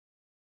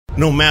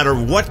No matter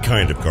what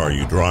kind of car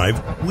you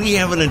drive, we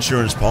have an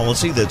insurance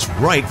policy that's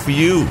right for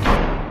you.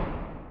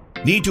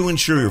 Need to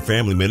insure your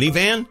family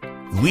minivan?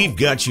 We've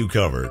got you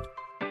covered.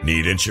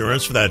 Need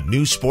insurance for that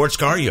new sports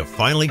car you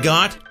finally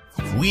got?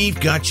 We've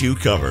got you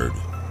covered.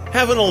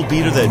 Have an old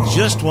beater that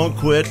just won't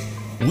quit?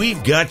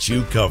 We've got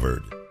you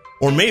covered.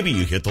 Or maybe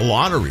you hit the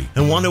lottery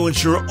and want to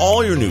insure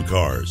all your new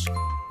cars.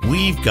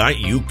 We've got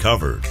you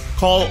covered.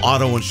 Call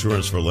Auto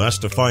Insurance for Less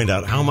to find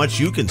out how much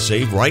you can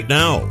save right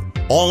now.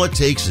 All it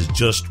takes is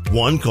just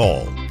one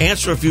call.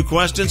 Answer a few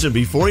questions, and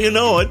before you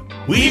know it,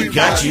 we've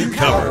got you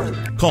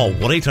covered. Call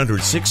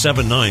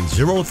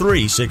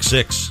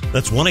 1-800-679-0366.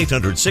 That's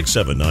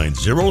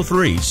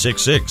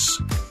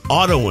 1-800-679-0366.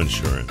 Auto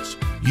Insurance.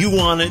 You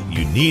want it,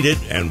 you need it,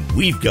 and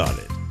we've got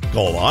it.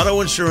 Call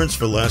Auto Insurance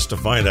for Less to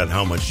find out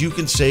how much you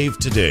can save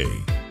today.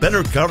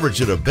 Better coverage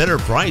at a better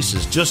price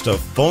is just a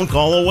phone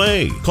call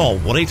away. Call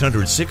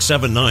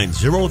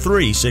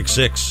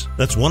 1-800-679-0366.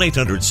 That's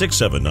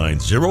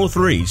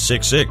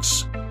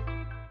 1-800-679-0366.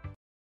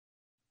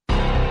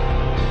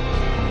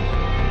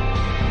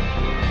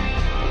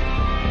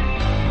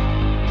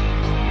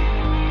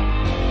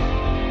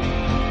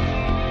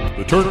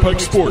 The Turnpike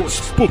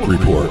Sports Book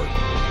Report.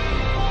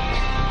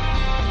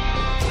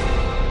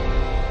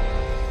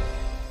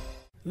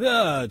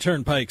 The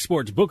Turnpike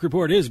Sports Book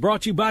Report is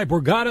brought to you by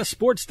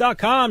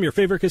BorgataSports.com. Your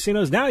favorite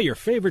casinos now, your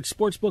favorite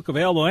sports book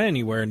available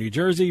anywhere in New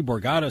Jersey,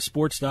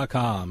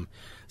 BorgataSports.com.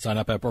 Sign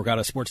up at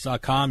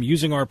BorgataSports.com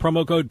using our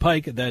promo code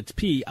PIKE, that's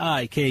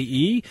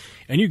P-I-K-E,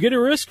 and you get a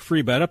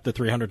risk-free bet up to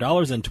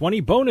 $300 and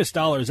 20 bonus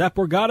dollars at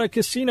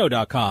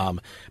BorgataCasino.com.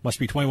 Must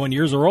be 21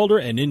 years or older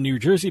and in New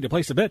Jersey to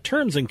place a bet.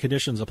 Terms and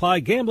conditions apply.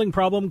 Gambling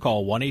problem?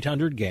 Call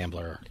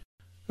 1-800-GAMBLER.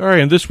 All right,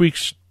 in this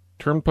week's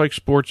Turnpike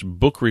Sports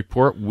Book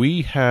Report,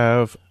 we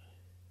have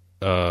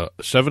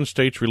 7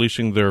 states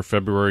releasing their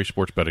February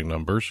sports betting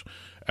numbers.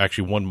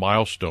 Actually, one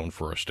milestone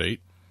for a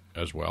state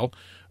as well.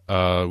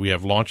 We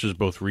have launches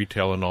both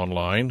retail and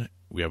online.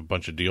 We have a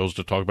bunch of deals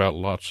to talk about,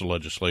 lots of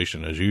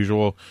legislation as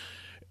usual.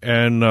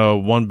 And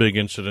one big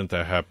incident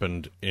that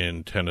happened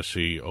in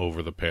Tennessee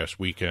over the past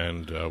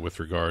weekend with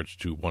regards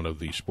to one of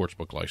the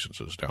sportsbook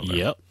licenses down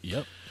there.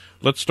 Yep.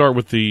 Let's start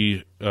with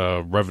the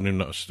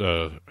revenue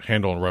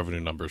handle and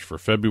revenue numbers for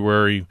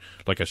February.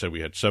 Like I said,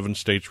 we had 7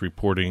 states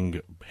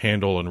reporting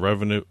handle and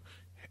revenue.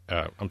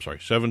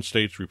 7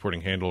 states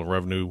reporting handle and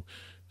revenue.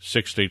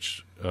 6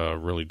 states,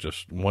 really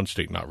just one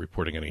state not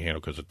reporting any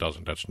handle because it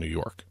doesn't. That's New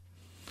York.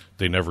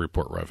 They never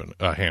report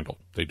handle.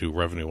 They do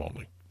revenue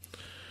only.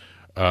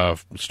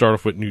 Start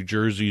off with New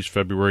Jersey's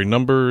February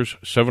numbers: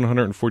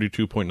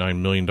 $742.9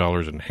 million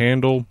in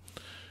handle.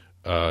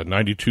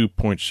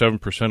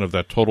 92.7% of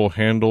that total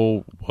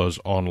handle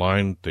was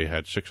online. They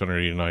had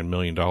 $689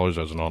 million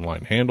as an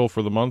online handle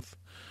for the month.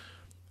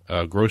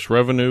 Gross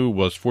revenue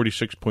was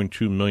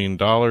 $46.2 million.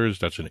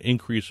 That's an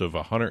increase of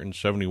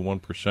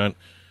 171%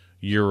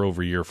 year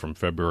over year from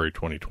February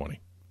 2020.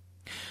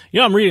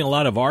 I'm reading a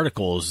lot of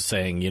articles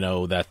saying,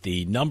 that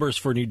the numbers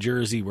for New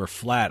Jersey were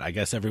flat. I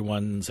guess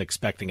everyone's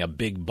expecting a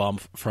big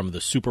bump from the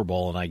Super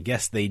Bowl, and I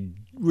guess they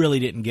really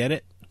didn't get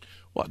it.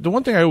 Well, the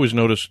one thing I always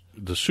notice,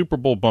 the Super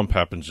Bowl bump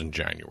happens in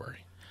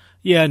January.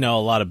 Yeah, no,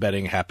 a lot of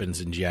betting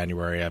happens in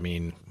January. I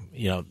mean,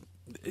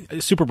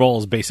 Super Bowl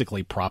is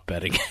basically prop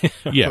betting.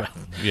 Yeah.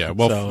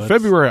 Well, so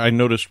February I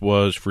noticed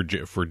was, for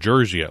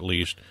Jersey at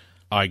least,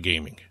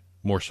 iGaming,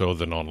 more so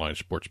than online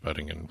sports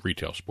betting and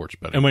retail sports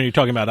betting. And when you're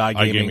talking about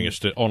iGaming is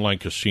online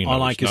casinos,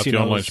 not the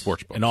online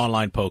sports books. And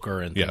online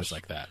poker and things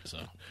like that. So,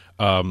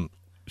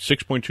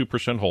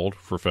 6.2% hold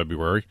for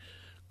February.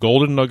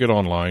 Golden Nugget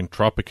Online,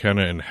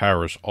 Tropicana, and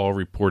Harris all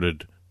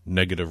reported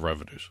negative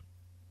revenues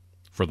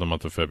for the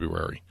month of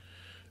February.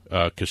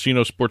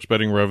 Casino sports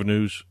betting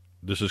revenues,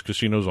 this is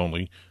casinos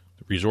only.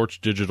 Resorts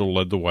Digital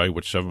led the way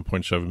with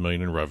 $7.7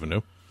 million in revenue.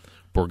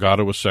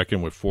 Borgata was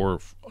second with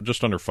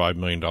just under $5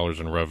 million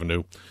in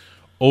revenue.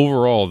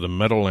 Overall, the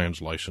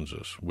Meadowlands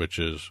licenses, which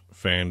is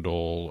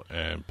FanDuel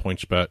and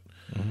PointsBet,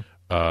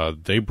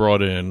 they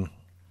brought in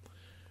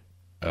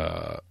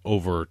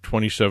over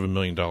 $27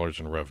 million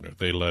in revenue.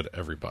 They led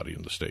everybody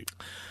in the state.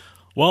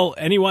 Well,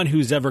 anyone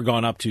who's ever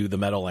gone up to the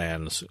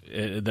Meadowlands,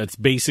 that's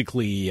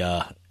basically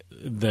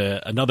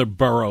another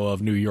borough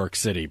of New York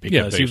City,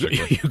 because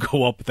you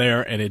go up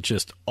there and it's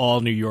just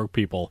all New York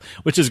people,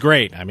 which is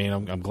great. I mean,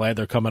 I'm glad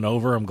they're coming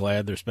over. I'm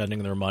glad they're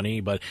spending their money,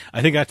 but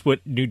I think that's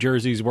what New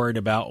Jersey's worried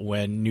about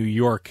when New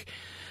York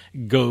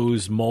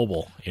goes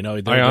mobile.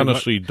 I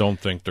honestly don't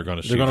think they're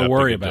going to see. They're going to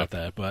worry about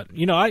that, but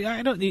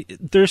I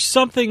don't. There's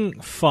something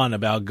fun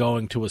about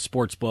going to a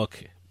sports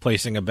book,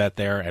 placing a bet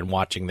there, and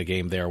watching the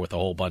game there with a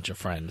whole bunch of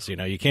friends.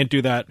 You can't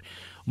do that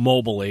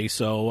mobily,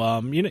 so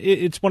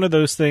it's one of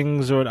those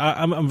things.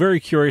 I'm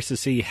very curious to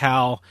see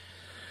how,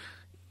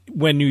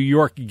 when New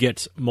York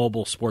gets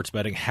mobile sports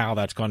betting, how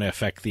that's going to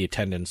affect the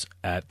attendance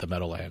at the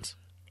Meadowlands.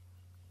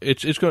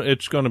 It's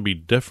going to be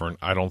different.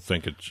 I don't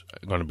think it's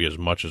going to be as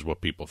much as what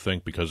people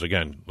think, because,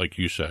 again, like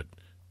you said,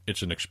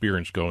 it's an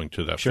experience going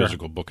to that Sure.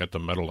 physical book at the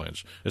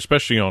Meadowlands,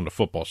 especially on the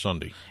football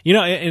Sunday. You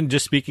know, and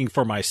just speaking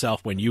for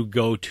myself, when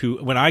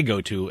I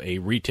go to a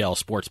retail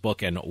sports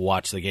book and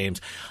watch the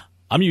games,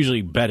 I'm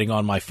usually betting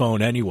on my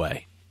phone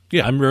anyway.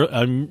 Yeah.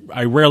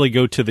 I rarely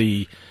go to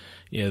the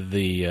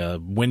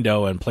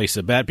window and place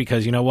a bet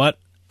because you know what?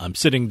 I'm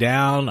sitting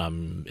down,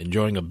 I'm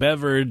enjoying a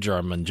beverage, or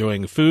I'm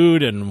enjoying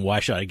food, and why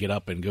should I get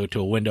up and go to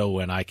a window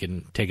when I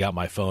can take out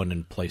my phone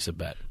and place a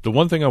bet? The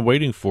one thing I'm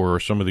waiting for are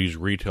some of these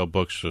retail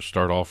books to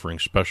start offering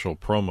special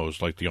promos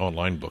like the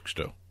online books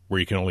do, where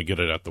you can only get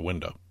it at the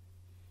window.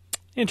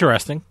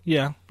 Interesting.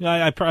 Yeah.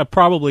 I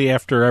probably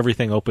after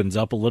everything opens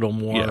up a little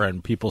more Yeah.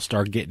 and people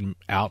start getting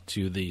out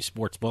to the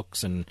sports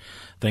books and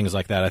things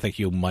like that, I think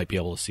you might be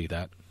able to see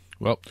that.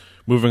 Well,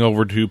 moving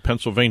over to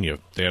Pennsylvania,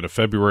 they had a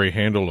February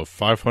handle of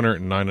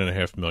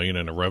 $509.5 million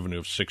and a revenue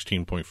of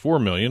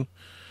 $16.4 million.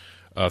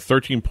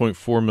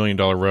 $13.4 million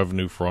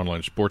revenue for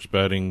online sports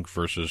betting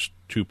versus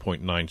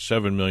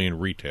 $2.97 million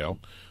retail.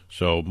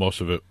 So most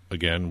of it,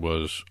 again,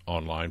 was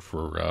online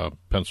for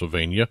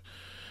Pennsylvania.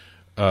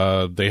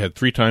 They had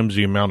 3 times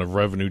the amount of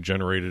revenue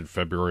generated in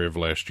February of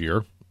last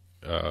year.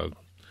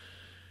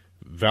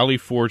 Valley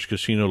Forge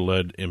Casino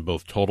led in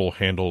both total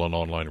handle and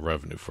online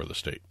revenue for the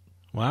state.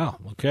 Wow.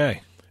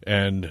 Okay.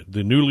 And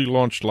the newly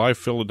launched Live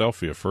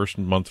Philadelphia, first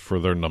month for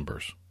their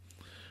numbers.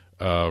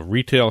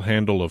 Retail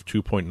handle of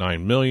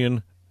 $2.9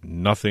 million,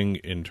 nothing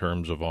in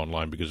terms of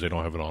online because they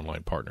don't have an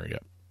online partner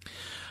yet.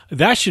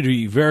 That should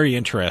be very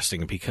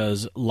interesting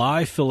because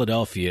Live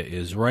Philadelphia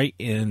is right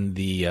in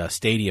the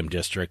stadium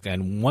district,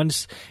 and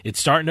once it's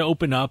starting to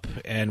open up,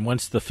 and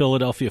once the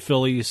Philadelphia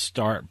Phillies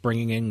start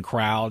bringing in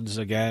crowds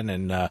again,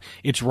 and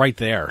it's right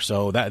there.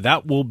 So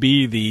that will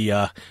be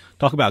the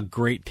talk about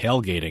great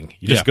tailgating.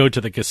 You just go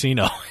to the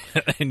casino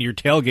and you're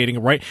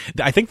tailgating right.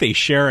 I think they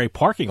share a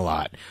parking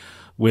lot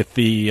with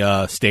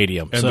the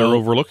stadium, And so, they're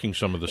overlooking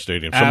some of the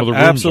stadium. Some of the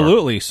rooms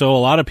absolutely. So a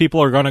lot of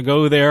people are going to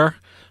go there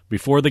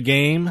before the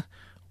game,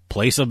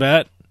 place a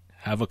bet,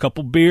 have a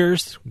couple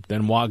beers,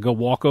 then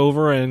walk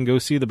over and go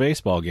see the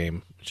baseball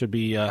game. Should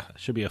be a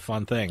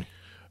fun thing.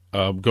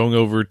 Going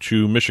over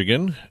to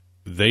Michigan,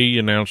 they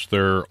announced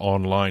their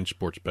online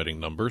sports betting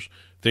numbers.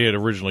 They had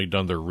originally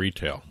done their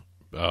retail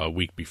a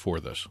week before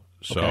this.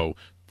 So Okay.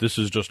 This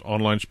is just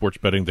online sports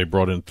betting. They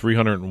brought in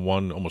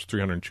almost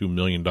 $302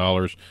 million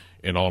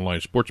in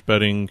online sports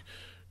betting,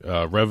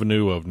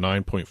 revenue of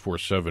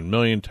 $9.47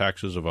 million,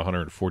 taxes of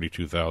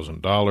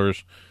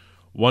 $142,000.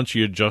 Once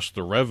you adjust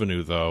the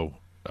revenue, though,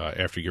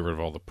 after you get rid of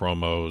all the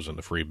promos and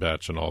the free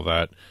bets and all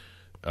that,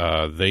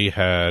 they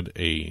had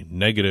a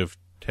negative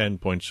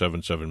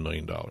 $10.77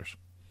 million.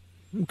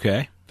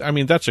 Okay. I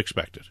mean, that's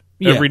expected.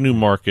 Yeah. Every new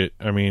market,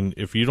 I mean,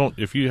 if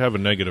you have a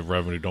negative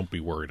revenue, don't be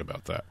worried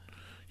about that.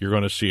 You're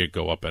going to see it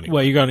go up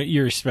anyway. Well,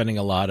 you're spending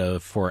a lot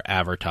for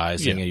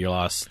advertising, Yeah. and you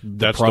lost the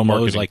That's the promos,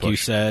 marketing like you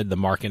push. said. The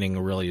marketing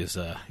really is,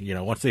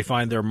 once they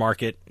find their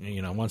market,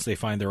 once they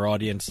find their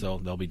audience,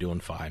 they'll be doing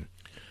fine.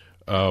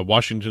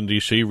 Washington,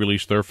 D.C.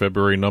 released their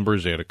February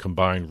numbers. They had a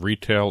combined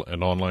retail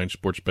and online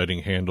sports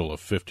betting handle of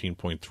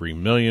 $15.3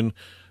 million.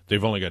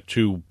 They've only got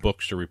 2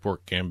 books to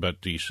report, Gambit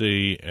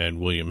D.C.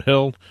 and William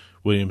Hill.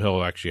 William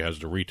Hill actually has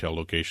the retail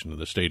location in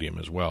the stadium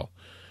as well.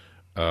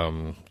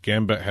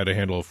 Gambit had a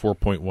handle of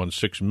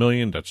 $4.16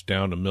 million. That's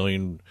down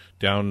 $1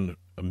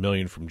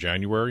 million from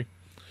January.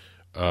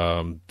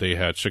 They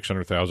had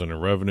 $600,000 in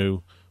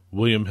revenue.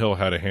 William Hill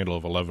had a handle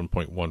of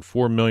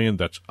 $11.14 million.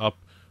 That's up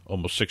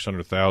almost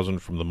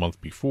 $600,000 from the month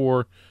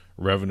before.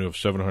 Revenue of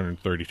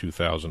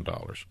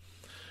 $732,000.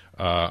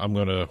 I'm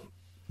going to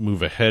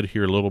move ahead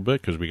here a little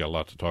bit because we got a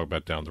lot to talk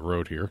about down the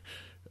road here.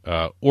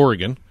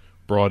 Oregon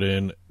brought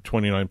in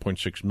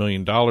 $29.6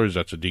 million.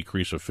 That's a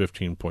decrease of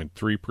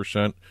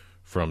 15.3%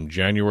 from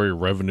January.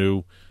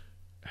 Revenue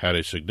had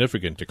a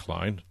significant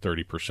decline,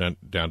 30%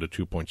 down to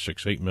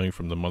 $2.68 million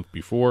from the month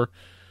before.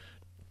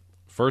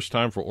 First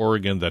time for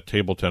Oregon that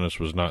table tennis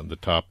was not in the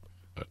top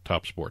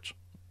sports.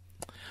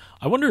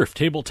 I wonder if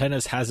table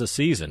tennis has a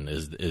season.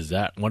 Is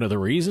that one of the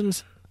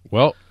reasons?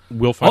 Well,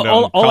 we'll find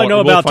out. All I know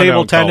about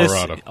table tennis,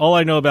 Colorado. all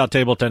I know about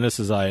table tennis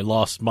is I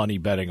lost money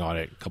betting on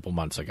it a couple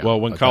months ago.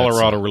 Well, when But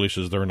Colorado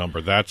releases their number,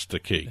 that's the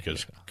key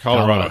because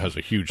Colorado has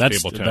a huge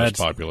table tennis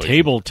population.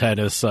 Table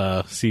tennis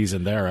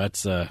season there.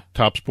 That's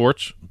Top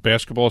sports: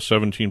 basketball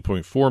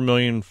 $17.4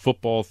 million,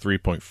 football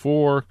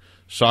 $3.4,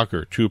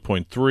 soccer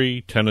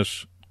 $2.3,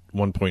 tennis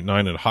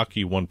 $1.9, and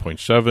hockey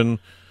 $1.7.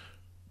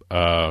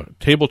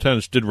 Table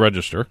tennis did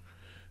register.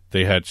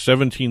 They had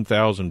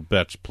 17,000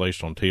 bets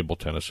placed on table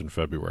tennis in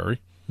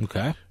February,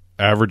 okay.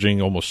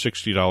 averaging almost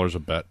 $60 a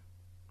bet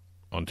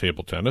on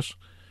table tennis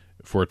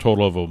for a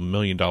total of $1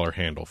 million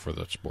handle for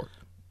that sport.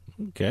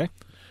 Okay.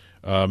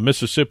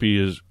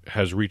 Mississippi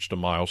has reached a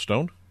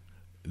milestone.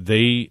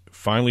 They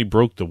finally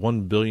broke the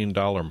 $1 billion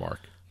mark.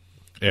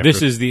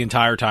 This is the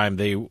entire time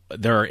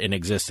they're in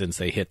existence.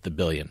 They hit the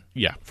billion.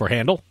 Yeah, For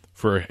handle?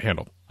 for a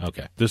handle.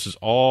 Okay. This is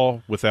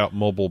all without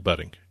mobile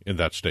betting in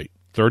that state.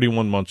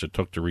 31 months it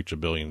took to reach $1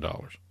 billion. It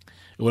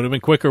would have been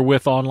quicker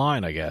with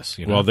online, I guess.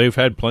 Well, they've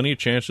had plenty of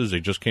chances.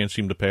 They just can't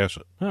seem to pass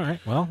it. all right.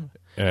 Well,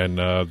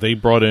 And they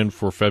brought in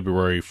for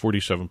February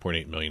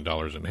 $47.8 million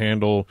in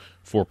handle,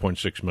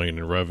 $4.6 million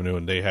in revenue,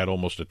 and they had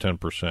almost a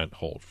 10%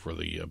 hold for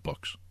the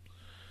books.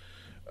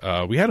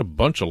 We had a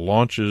bunch of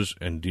launches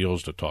and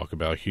deals to talk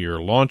about here.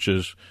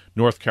 Launches,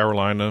 North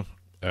Carolina,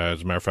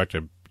 as a matter of fact,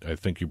 I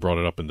think you brought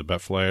it up in the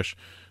Bet Flash.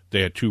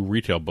 They had 2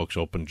 retail books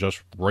open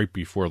just right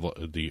before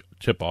the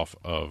tip-off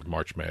of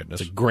March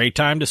Madness. It's a great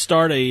time to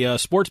start a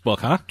sports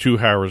book, huh? 2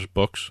 Harris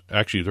books.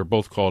 Actually, they're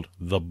both called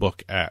The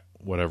Book at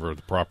whatever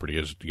the property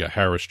is. You got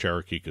Harris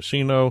Cherokee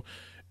Casino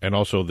and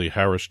also the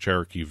Harris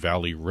Cherokee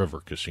Valley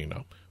River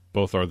Casino.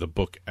 Both are The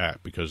Book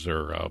at because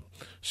they're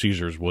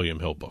Caesar's William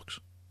Hill books.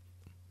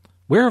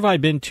 Where have I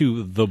been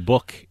to The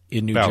Book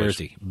in New Bally's.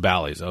 Jersey?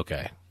 Bally's,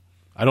 okay.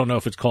 I don't know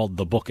if it's called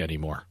The Book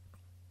anymore.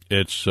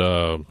 It's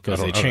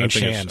because they changed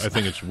hands. I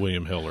think it's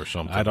William Hill or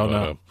something. I don't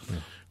know.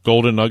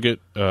 Golden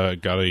Nugget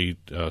got a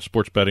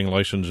sports betting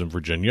license in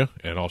Virginia,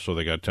 and also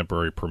they got a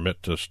temporary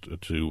permit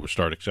to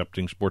start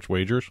accepting sports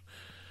wagers.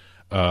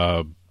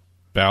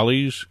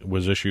 Bally's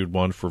was issued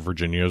one for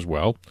Virginia as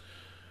well.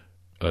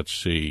 Let's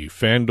see.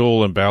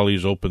 FanDuel and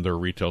Bally's opened their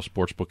retail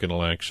sports book in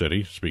Atlantic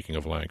City. Speaking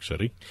of Atlantic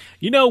City.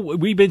 You know,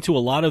 we've been to a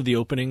lot of the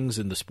openings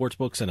in the sports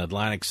books in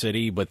Atlantic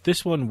City, but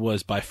this one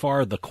was by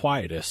far the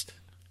quietest.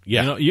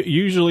 Yeah. You know,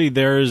 usually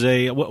there's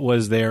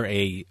was there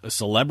a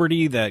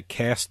celebrity that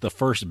cast the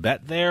first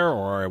bet there,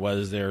 or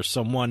was there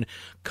someone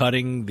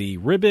cutting the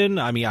ribbon?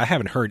 I mean, I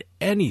haven't heard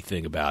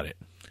anything about it.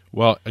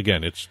 Well,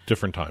 again, it's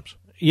different times.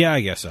 Yeah,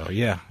 I guess so.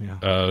 Yeah.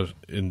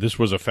 And this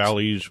was a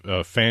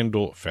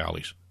FanDuel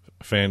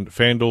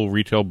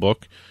retail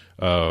book.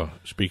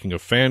 Speaking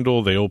of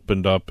FanDuel, they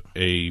opened up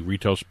a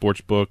retail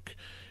sports book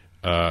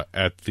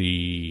at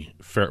the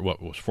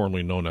what was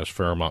formerly known as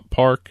Fairmount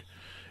Park,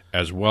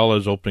 as well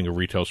as opening a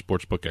retail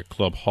sports book at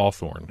Club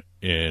Hawthorne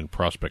in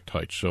Prospect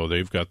Heights. So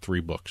they've got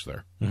 3 books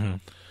there.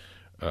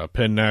 Mm-hmm.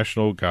 Penn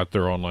National got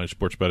their online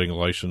sports betting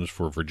license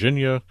for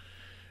Virginia,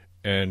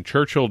 and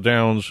Churchill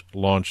Downs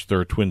launched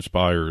their Twin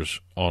Spires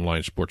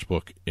online sports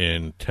book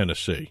in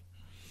Tennessee.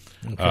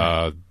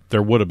 Okay.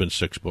 There would have been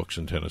 6 books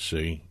in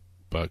Tennessee,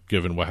 but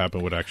given what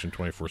happened with Action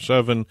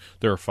 24/7,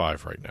 there are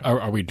 5 right now.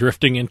 Are we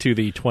drifting into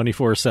the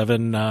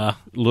 24/7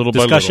 little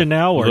discussion by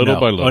now? Or little no?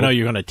 by little. Oh, no,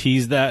 you're going to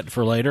tease that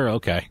for later?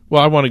 Okay.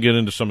 Well, I want to get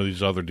into some of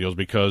these other deals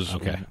because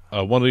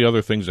one of the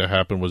other things that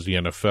happened was the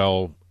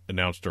NFL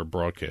announced their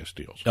broadcast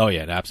deals. Oh,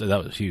 yeah, absolutely.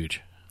 That was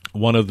huge.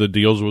 One of the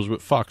deals was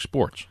with Fox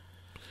Sports.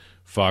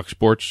 Fox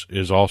Sports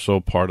is also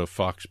part of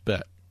Fox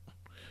Bet.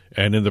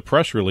 And in the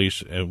press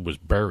release, and was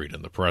buried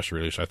in the press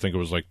release, I think it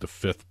was like the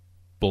 5th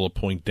bullet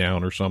point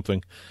down or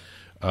something,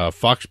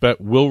 Fox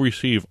Bet will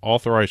receive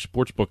authorized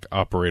sportsbook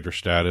operator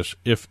status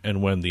if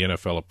and when the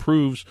NFL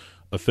approves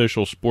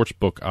official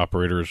sportsbook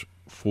operators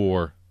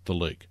for the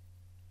league.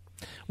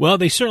 Well,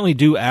 they certainly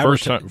do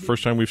advertise.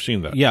 First time we've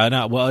seen that. Yeah,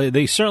 no, well,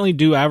 they certainly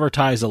do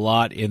advertise a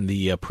lot in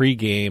the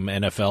pregame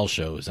NFL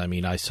shows. I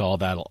mean, I saw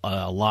that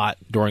a lot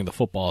during the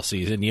football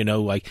season. You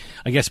know, like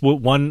I guess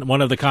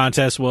one of the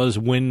contests was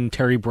win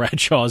Terry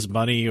Bradshaw's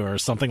money or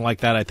something like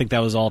that. I think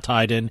that was all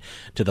tied in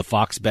to the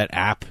Fox Bet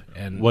app.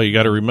 And well, you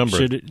got to remember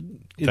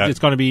it's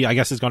going to be. I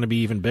guess it's going to be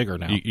even bigger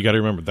now. You got to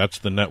remember that's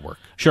the network.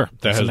 Sure,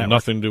 that has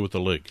nothing to do with the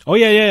league. Oh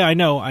yeah, I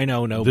know.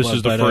 No, this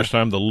is the first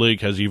time the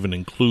league has even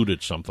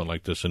included something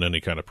like this in any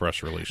kind of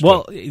press release.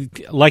 Well,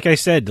 like I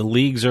said, the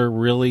leagues are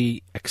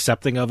really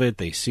accepting of it.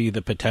 They see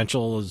the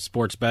potential of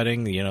sports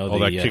betting. You know, all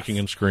that kicking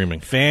and screaming,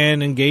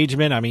 fan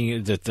engagement. I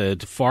mean, it's a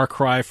far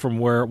cry from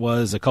where it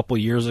was a couple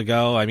years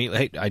ago. I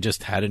mean, I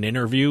just had an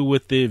interview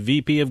with the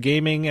VP of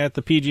gaming at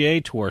the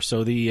PGA Tour.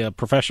 So the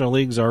professional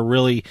leagues are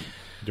really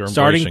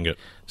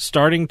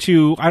starting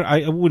to,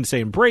 I wouldn't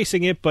say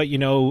embracing it, but, you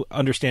know,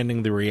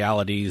 understanding the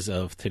realities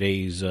of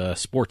today's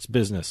sports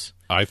business.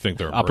 I think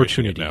they're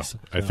embracing it now.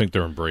 I think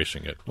they're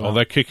embracing it. All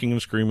that kicking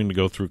and screaming to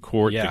go through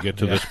court to get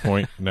to this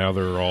point, now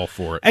they're all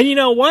for it. And you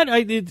know what?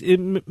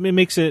 It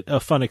makes it a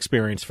fun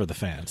experience for the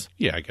fans.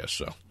 Yeah, I guess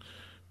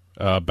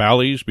so.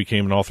 Bally's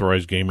became an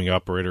authorized gaming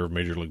operator of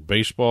Major League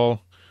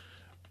Baseball.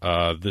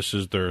 This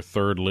is their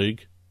 3rd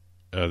league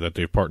that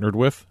they've partnered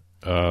with.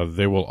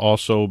 They will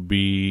also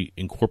be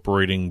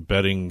incorporating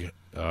betting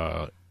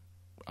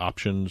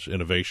options,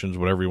 innovations,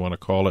 whatever you want to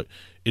call it,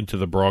 into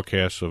the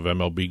broadcasts of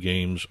MLB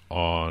games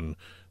on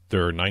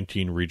their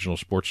 19 regional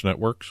sports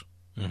networks.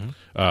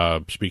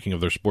 Mm-hmm. Speaking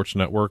of their sports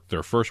network,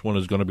 their first one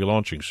is going to be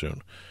launching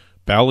soon.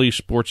 Bally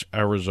Sports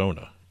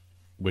Arizona,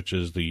 which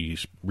is the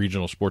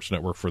regional sports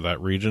network for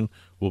that region,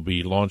 will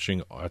be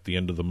launching at the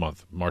end of the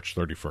month, March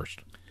 31st.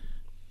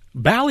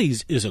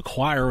 Bally's is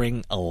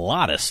acquiring a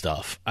lot of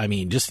stuff. I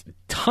mean, just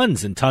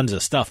tons and tons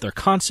of stuff. They're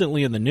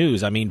constantly in the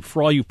news. I mean,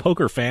 for all you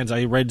poker fans,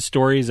 I read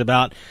stories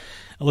about,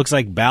 it looks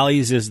like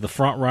Bally's is the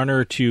front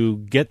runner to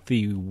get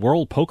the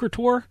World Poker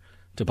Tour,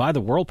 to buy the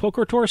World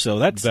Poker Tour. So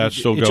that's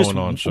still going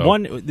on. So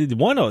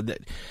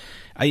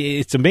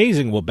it's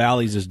amazing what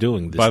Bally's is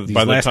doing these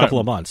last couple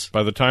of months.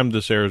 By the time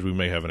this airs, we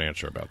may have an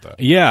answer about that.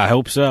 Yeah, I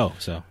hope so.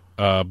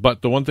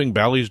 But the one thing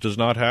Bally's does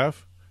not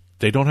have,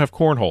 they don't have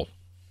cornhole.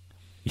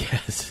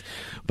 Yes.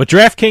 But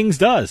DraftKings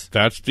does.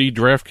 That's the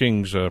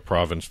DraftKings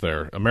province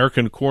there.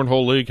 American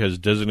Cornhole League has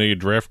designated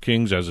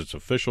DraftKings as its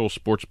official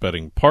sports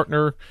betting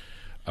partner.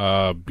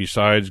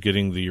 Besides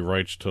getting the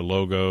rights to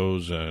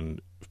logos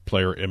and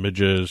player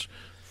images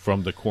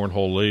from the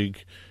Cornhole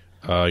League,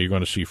 you're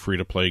going to see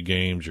free-to-play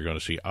games. You're going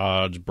to see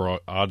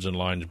odds and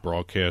lines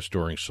broadcast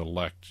during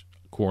select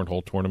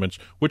cornhole tournaments,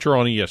 which are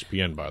on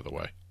ESPN, by the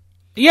way.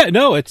 Yeah,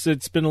 no,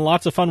 it's been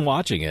lots of fun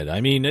watching it.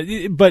 I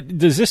mean, but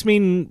does this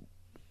mean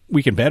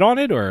we can bet on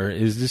it, or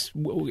is this?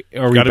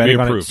 Are we betting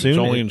on it soon? It's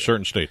only in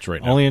certain states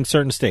right now. Only in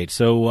certain states.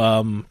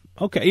 So,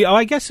 okay, yeah,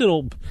 I guess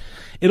it'll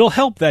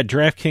help that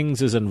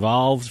DraftKings is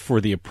involved for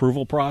the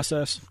approval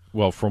process.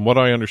 Well, from what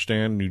I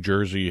understand, New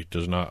Jersey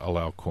does not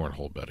allow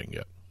cornhole betting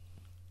yet.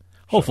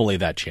 Hopefully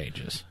that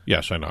changes.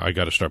 Yes, I know. I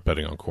got to start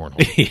betting on cornhole.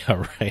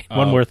 Yeah, right.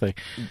 One more thing.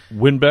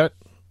 WynnBET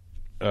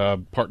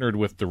partnered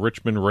with the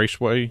Richmond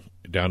Raceway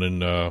down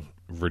in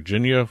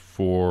Virginia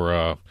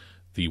for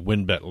the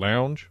WynnBET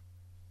Lounge.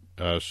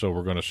 So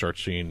we're going to start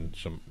seeing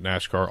some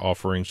NASCAR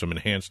offerings, some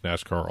enhanced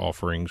NASCAR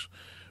offerings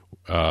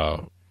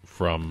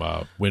from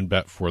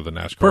WynnBET for the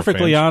NASCAR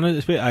Perfectly fans.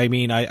 honest, I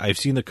mean, I've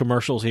seen the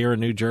commercials here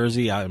in New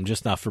Jersey. I'm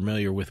just not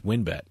familiar with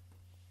WynnBET.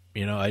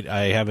 You know,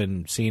 I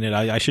haven't seen it.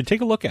 I should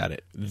take a look at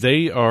it.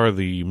 They are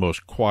the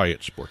most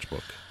quiet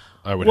sportsbook,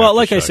 I would well, have to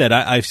like say. I said,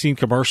 I've seen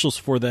commercials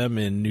for them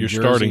in New Jersey.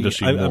 You're starting to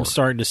see more. I'm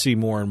starting to see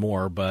more and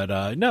more,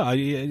 but no,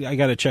 I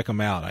got to check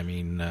them out. I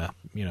mean,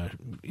 you know,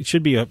 it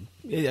should be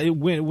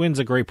Wynn's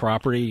a great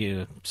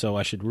property, so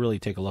I should really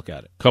take a look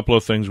at it. A couple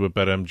of things with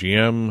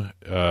BetMGM,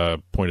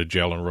 appointed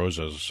Jalen Rose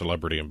as a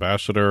celebrity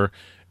ambassador,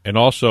 and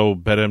also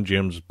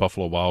BetMGM's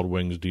Buffalo Wild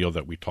Wings deal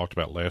that we talked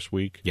about last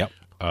week. Yep.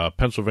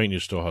 Pennsylvania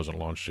still hasn't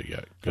launched it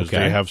yet because Okay.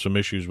 they have some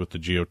issues with the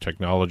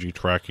geotechnology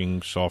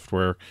tracking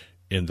software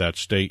in that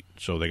state,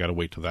 so they got to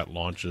wait till that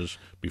launches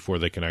before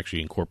they can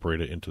actually incorporate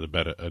it into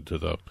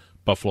the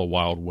Buffalo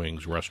Wild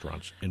Wings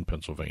restaurants in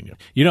Pennsylvania.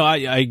 You know,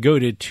 I go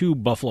to 2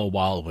 Buffalo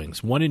Wild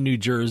Wings, one in New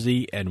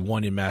Jersey and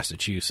one in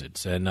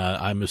Massachusetts, and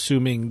I'm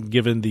assuming,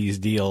 given these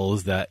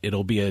deals, that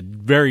it'll be a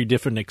very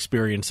different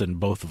experience in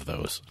both of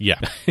those. Yeah,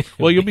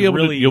 well, you'll be able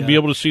Really, to be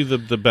able to see the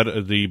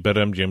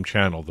BetMGM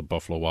channel the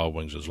Buffalo Wild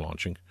Wings is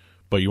launching,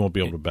 but you won't be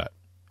able to bet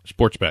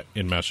sports bet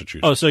in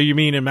Massachusetts. Oh, so you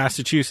mean in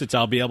Massachusetts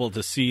I'll be able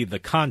to see the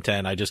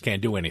content? I just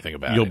can't do anything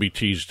about it. You'll be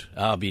teased.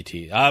 I'll be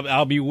teased.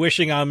 I'll be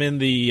wishing I'm in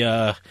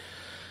the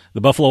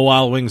Buffalo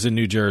Wild Wings in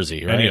New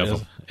Jersey, right? Any of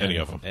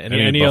them.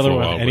 Any Any other Buffalo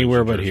one, Wild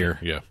anywhere Wings in but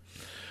Jersey. here.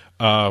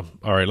 Yeah.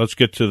 All right, let's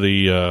get to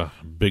the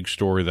big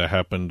story that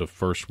happened the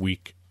first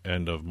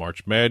weekend of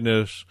March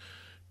Madness.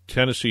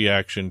 Tennessee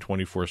Action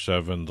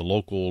 24/7. The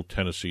local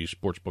Tennessee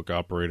sportsbook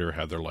operator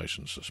had their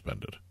license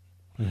suspended.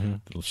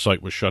 Mm-hmm. The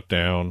site was shut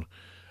down.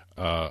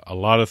 A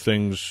lot of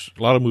things,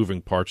 a lot of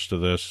moving parts to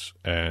this,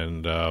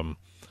 and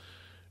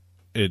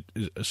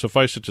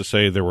suffice it to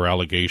say there were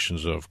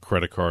allegations of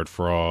credit card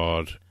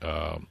fraud,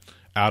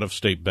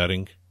 out-of-state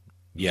betting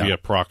via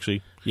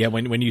proxy. Yeah,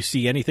 when you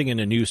see anything in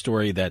a news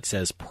story that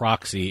says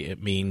proxy,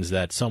 it means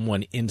that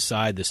someone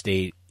inside the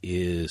state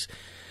is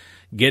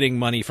getting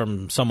money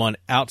from someone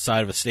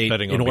outside of a state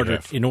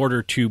in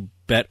order to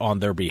bet on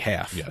their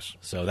behalf. Yes.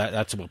 So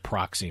that's what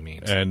proxy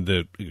means. And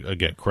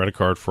again, credit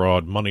card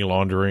fraud, money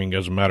laundering.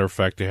 As a matter of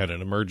fact, they had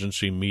an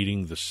emergency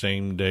meeting the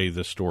same day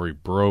this story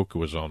broke. It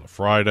was on a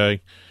Friday.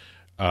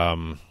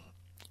 In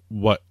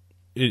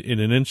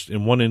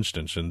one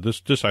instance, and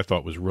this I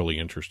thought was really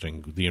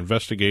interesting, the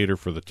investigator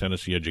for the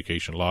Tennessee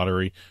Education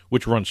Lottery,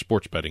 which runs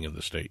sports betting in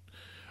the state,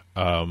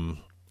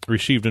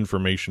 received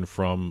information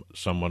from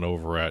someone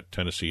over at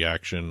Tennessee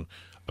Action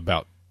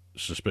about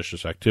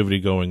suspicious activity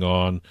going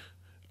on.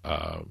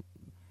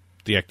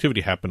 The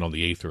activity happened on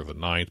the 8th or the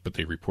 9th, but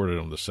they reported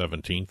on the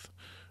 17th,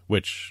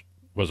 which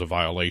was a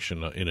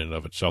violation in and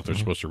of itself. They're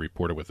supposed to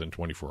report it within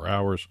 24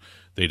 hours.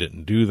 They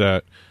didn't do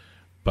that.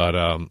 But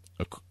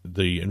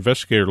the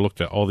investigator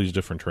looked at all these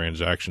different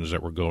transactions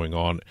that were going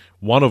on.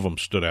 One of them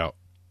stood out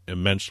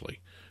immensely.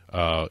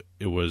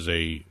 It was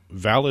a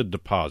valid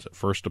deposit,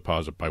 first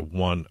deposit by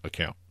one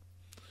account.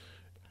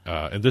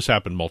 And this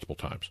happened multiple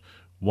times.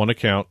 One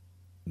account,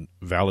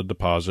 valid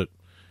deposit.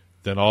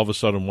 Then all of a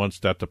sudden, once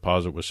that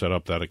deposit was set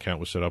up, that account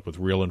was set up with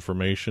real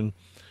information.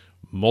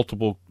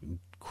 Multiple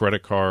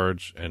credit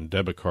cards and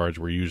debit cards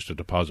were used to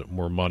deposit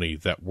more money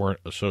that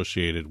weren't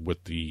associated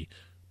with the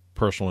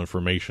personal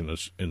information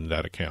is in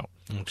that account.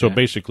 Okay. So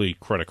basically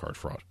credit card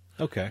fraud.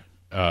 Okay.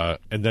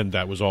 And then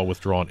that was all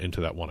withdrawn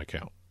into that one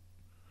account.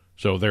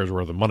 So there's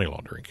where the money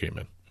laundering came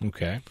in.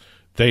 Okay.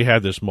 They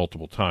had this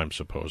multiple times,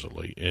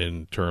 supposedly,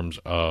 in terms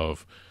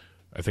of,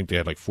 I think they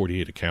had like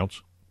 48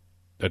 accounts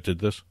that did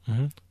this.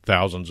 Mm-hmm.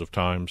 Thousands of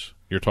times.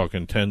 You're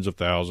talking tens of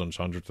thousands,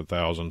 hundreds of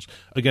thousands.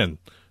 Again,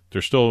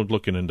 they're still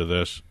looking into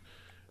this.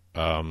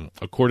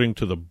 According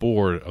to the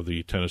board of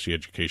the Tennessee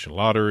Education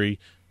Lottery,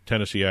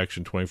 Tennessee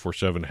Action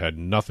 24/7 had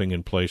nothing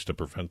in place to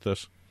prevent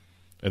this,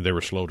 and they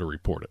were slow to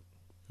report it.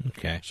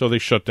 Okay. So they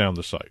shut down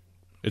the site.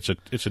 It's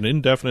an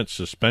indefinite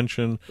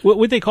suspension. What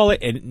would they call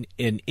it?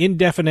 An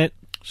indefinite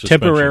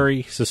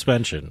Temporary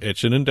suspension.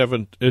 It's an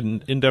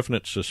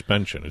indefinite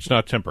suspension. It's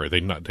not temporary.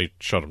 They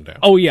shut them down.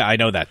 Oh yeah, I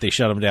know that they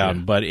shut them down.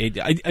 Yeah. But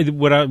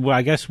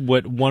I guess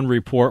what one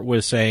report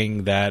was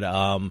saying that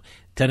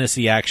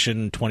Tennessee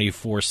Action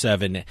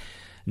 24/7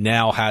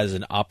 now has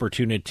an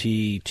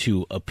opportunity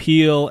to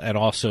appeal and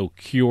also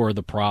cure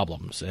the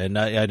problems. And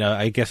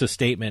I guess a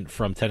statement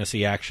from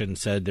Tennessee Action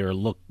said they're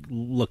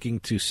looking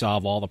to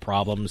solve all the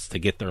problems to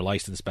get their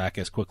license back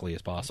as quickly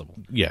as possible.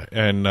 Yeah,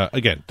 and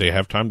again, they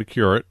have time to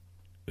cure it.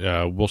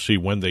 We'll see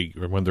when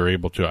they're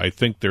able to. I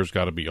think there's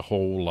got to be a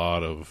whole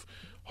lot of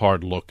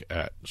hard look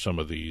at some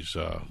of these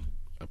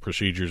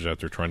procedures that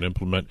they're trying to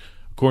implement.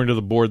 According to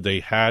the board,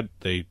 they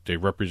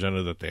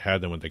represented that they had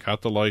them when they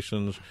got the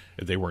license,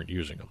 and they weren't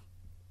using them.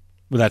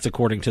 Well, that's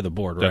according to the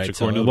board, right? That's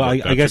according to the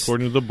board. I guess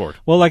according to the board.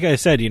 Well, like I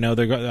said,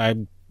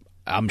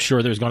 I'm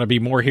sure there's going to be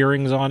more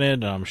hearings on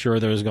it. I'm sure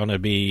there's going to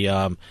be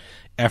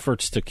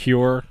efforts to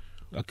cure.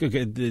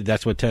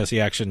 That's what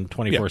Tennessee Action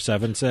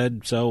 24/7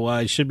 said. So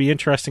it should be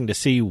interesting to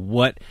see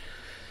what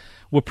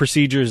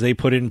procedures they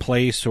put in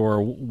place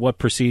or what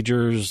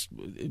procedures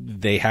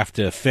they have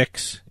to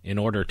fix in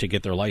order to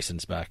get their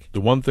license back. The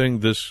one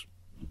thing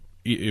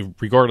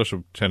regardless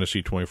of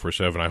Tennessee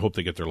 24/7, I hope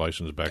they get their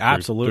license back.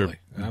 Absolutely.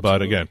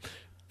 But again,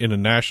 in a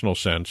national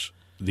sense,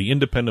 the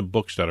independent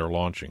books that are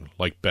launching,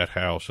 like Bet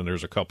House, and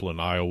there's a couple in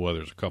Iowa,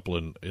 there's a couple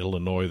in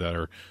Illinois that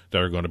are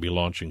going to be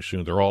launching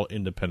soon. They're all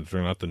independent.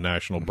 They're not the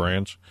national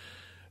brands.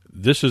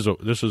 This is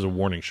a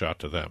warning shot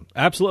to them.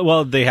 Absolutely.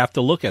 Well, they have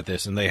to look at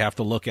this, and they have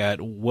to look at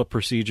what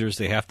procedures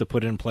they have to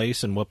put in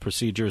place and what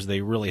procedures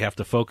they really have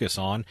to focus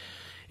on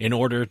in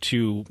order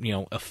to,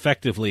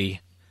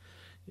 effectively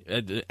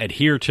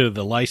adhere to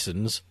the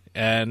license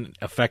and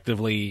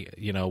effectively,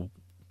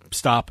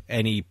 stop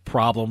any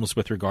problems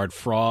with regard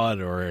fraud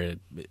or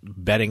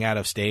betting out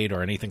of state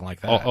or anything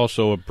like that.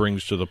 Also, it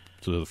brings to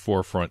the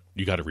forefront,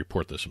 you got to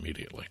report this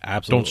immediately.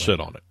 Absolutely. Don't sit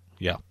on it.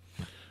 Yeah.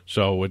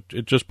 So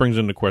it just brings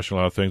into question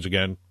a lot of things.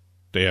 Again,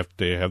 they have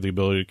the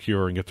ability to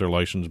cure and get their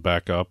license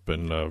back up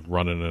and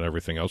running and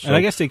everything else. So and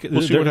I guess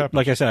we'll see what happens.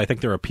 Like I said, I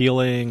think they're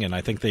appealing, and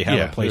I think they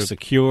have a place to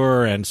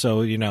cure, and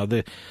so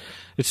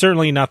it's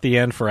certainly not the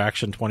end for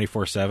Action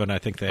 24/7. I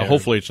think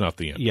hopefully it's not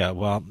the end. Yeah,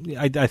 well,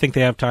 I think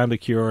they have time to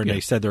cure, and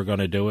they said they're going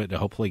to do it to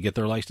hopefully get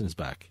their license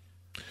back.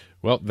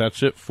 Well,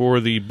 that's it for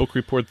the book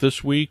report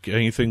this week.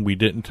 Anything we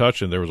didn't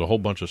touch, and there was a whole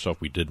bunch of stuff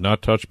we did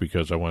not touch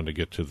because I wanted to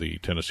get to the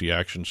Tennessee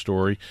Action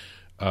story.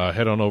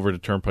 Head on over to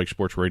Turnpike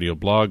Sports Radio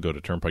blog. Go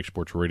to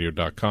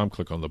turnpikesportsradio.com.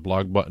 Click on the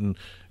blog button.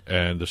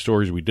 And the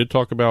stories we did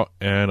talk about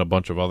and a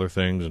bunch of other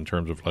things in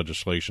terms of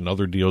legislation,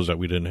 other deals that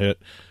we didn't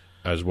hit,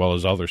 as well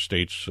as other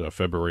states'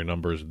 February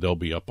numbers, they'll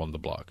be up on the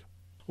blog.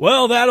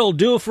 Well, that'll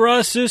do it for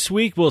us this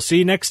week. We'll see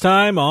you next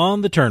time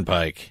on the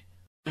Turnpike.